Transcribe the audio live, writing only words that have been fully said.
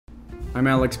I'm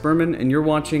Alex Berman, and you're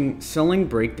watching Selling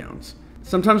Breakdowns.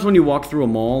 Sometimes when you walk through a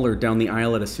mall or down the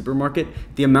aisle at a supermarket,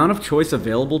 the amount of choice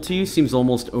available to you seems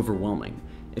almost overwhelming.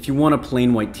 If you want a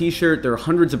plain white t-shirt, there are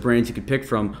hundreds of brands you could pick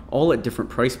from, all at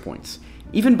different price points.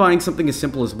 Even buying something as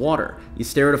simple as water, you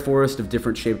stare at a forest of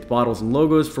different shaped bottles and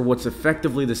logos for what's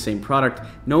effectively the same product,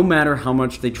 no matter how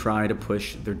much they try to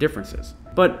push their differences.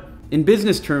 But in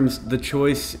business terms, the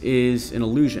choice is an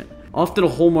illusion. Often a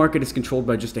whole market is controlled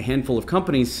by just a handful of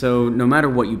companies, so no matter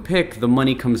what you pick, the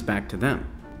money comes back to them.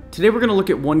 Today we're going to look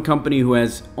at one company who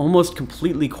has almost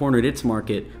completely cornered its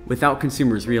market without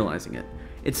consumers realizing it.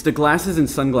 It's the glasses and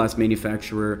sunglass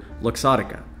manufacturer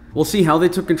Luxottica. We'll see how they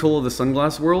took control of the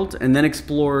sunglass world and then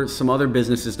explore some other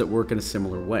businesses that work in a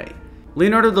similar way.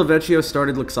 Leonardo Del Vecchio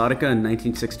started Luxottica in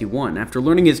 1961 after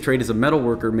learning his trade as a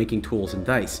metalworker making tools and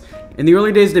dice. In the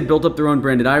early days, they built up their own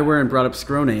branded eyewear and brought up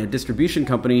Scarrone, a distribution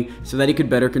company, so that he could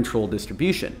better control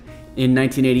distribution. In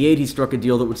 1988, he struck a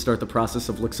deal that would start the process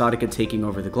of Luxottica taking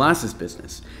over the glasses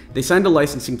business. They signed a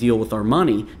licensing deal with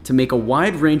Armani to make a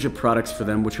wide range of products for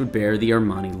them which would bear the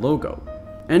Armani logo.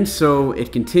 And so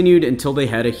it continued until they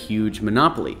had a huge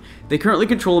monopoly. They currently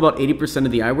control about 80%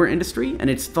 of the eyewear industry, and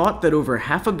it's thought that over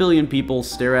 500 million people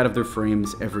stare out of their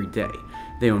frames every day.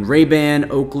 They own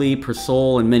Ray-Ban, Oakley,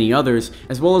 Persol, and many others,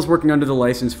 as well as working under the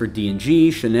license for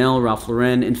D&G, Chanel, Ralph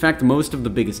Lauren, in fact most of the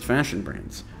biggest fashion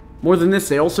brands. More than this,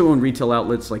 they also own retail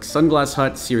outlets like Sunglass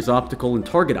Hut, Sears Optical, and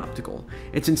Target Optical.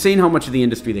 It's insane how much of the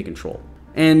industry they control.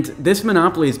 And this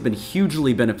monopoly has been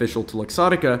hugely beneficial to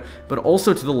Luxottica, but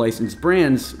also to the licensed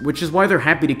brands, which is why they're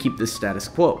happy to keep this status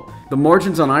quo. The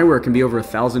margins on eyewear can be over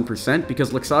 1,000%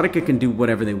 because Luxottica can do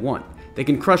whatever they want. They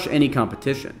can crush any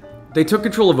competition. They took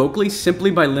control of Oakley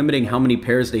simply by limiting how many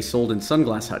pairs they sold in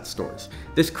Sunglass Hut stores.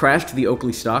 This crashed the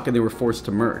Oakley stock and they were forced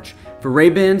to merge. For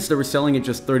Ray-Bans, they were selling at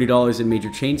just $30 in major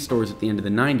chain stores at the end of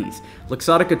the 90s.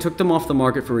 Luxottica took them off the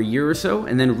market for a year or so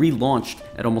and then relaunched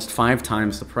at almost 5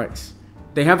 times the price.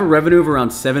 They have a revenue of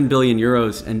around 7 billion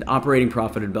euros and operating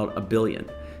profit at about $1 billion.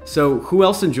 So who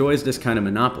else enjoys this kind of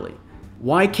monopoly?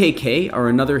 YKK are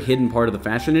another hidden part of the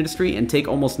fashion industry and take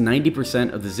almost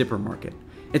 90% of the zipper market.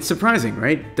 It's surprising,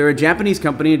 right? They're a Japanese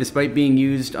company, and despite being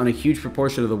used on a huge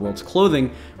proportion of the world's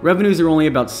clothing, revenues are only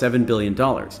about $7 billion.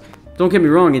 Don't get me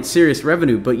wrong, it's serious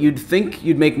revenue, but you'd think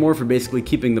you'd make more for basically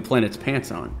keeping the planet's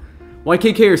pants on.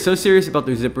 YKK are so serious about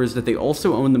their zippers that they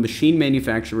also own the machine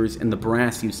manufacturers and the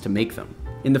brass used to make them.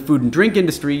 In the food and drink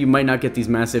industry, you might not get these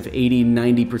massive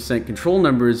 80–90% control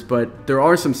numbers, but there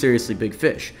are some seriously big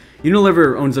fish.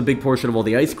 Unilever owns a big portion of all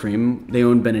the ice cream. They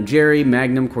own Ben & Jerry,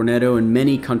 Magnum, Cornetto, and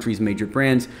many countries' major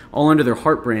brands, all under their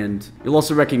Heart brand. You'll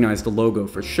also recognize the logo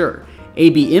for sure.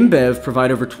 AB InBev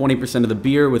provide over 20% of the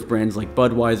beer with brands like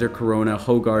Budweiser, Corona,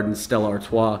 Hoegaarden, Stella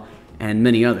Artois, and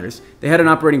many others. They had an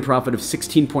operating profit of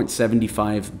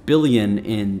 $16.75 billion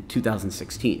in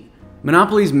 2016.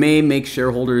 Monopolies may make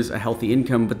shareholders a healthy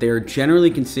income, but they are generally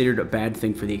considered a bad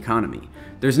thing for the economy.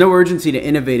 There's no urgency to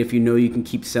innovate if you know you can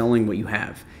keep selling what you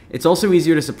have. It's also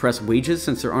easier to suppress wages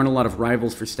since there aren't a lot of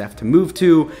rivals for staff to move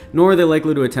to, nor are they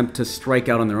likely to attempt to strike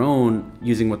out on their own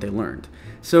using what they learned.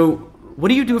 So, what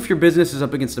do you do if your business is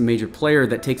up against a major player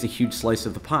that takes a huge slice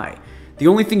of the pie? The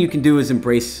only thing you can do is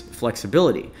embrace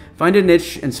flexibility. Find a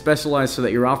niche and specialize so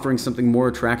that you're offering something more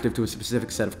attractive to a specific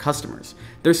set of customers.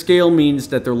 Their scale means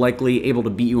that they're likely able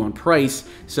to beat you on price,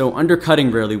 so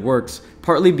undercutting rarely works,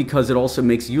 partly because it also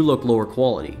makes you look lower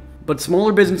quality. But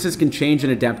smaller businesses can change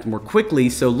and adapt more quickly,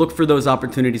 so look for those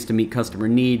opportunities to meet customer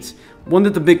needs, one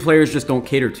that the big players just don't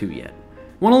cater to yet.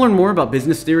 Want to learn more about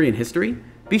business theory and history?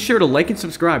 Be sure to like and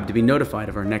subscribe to be notified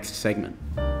of our next segment.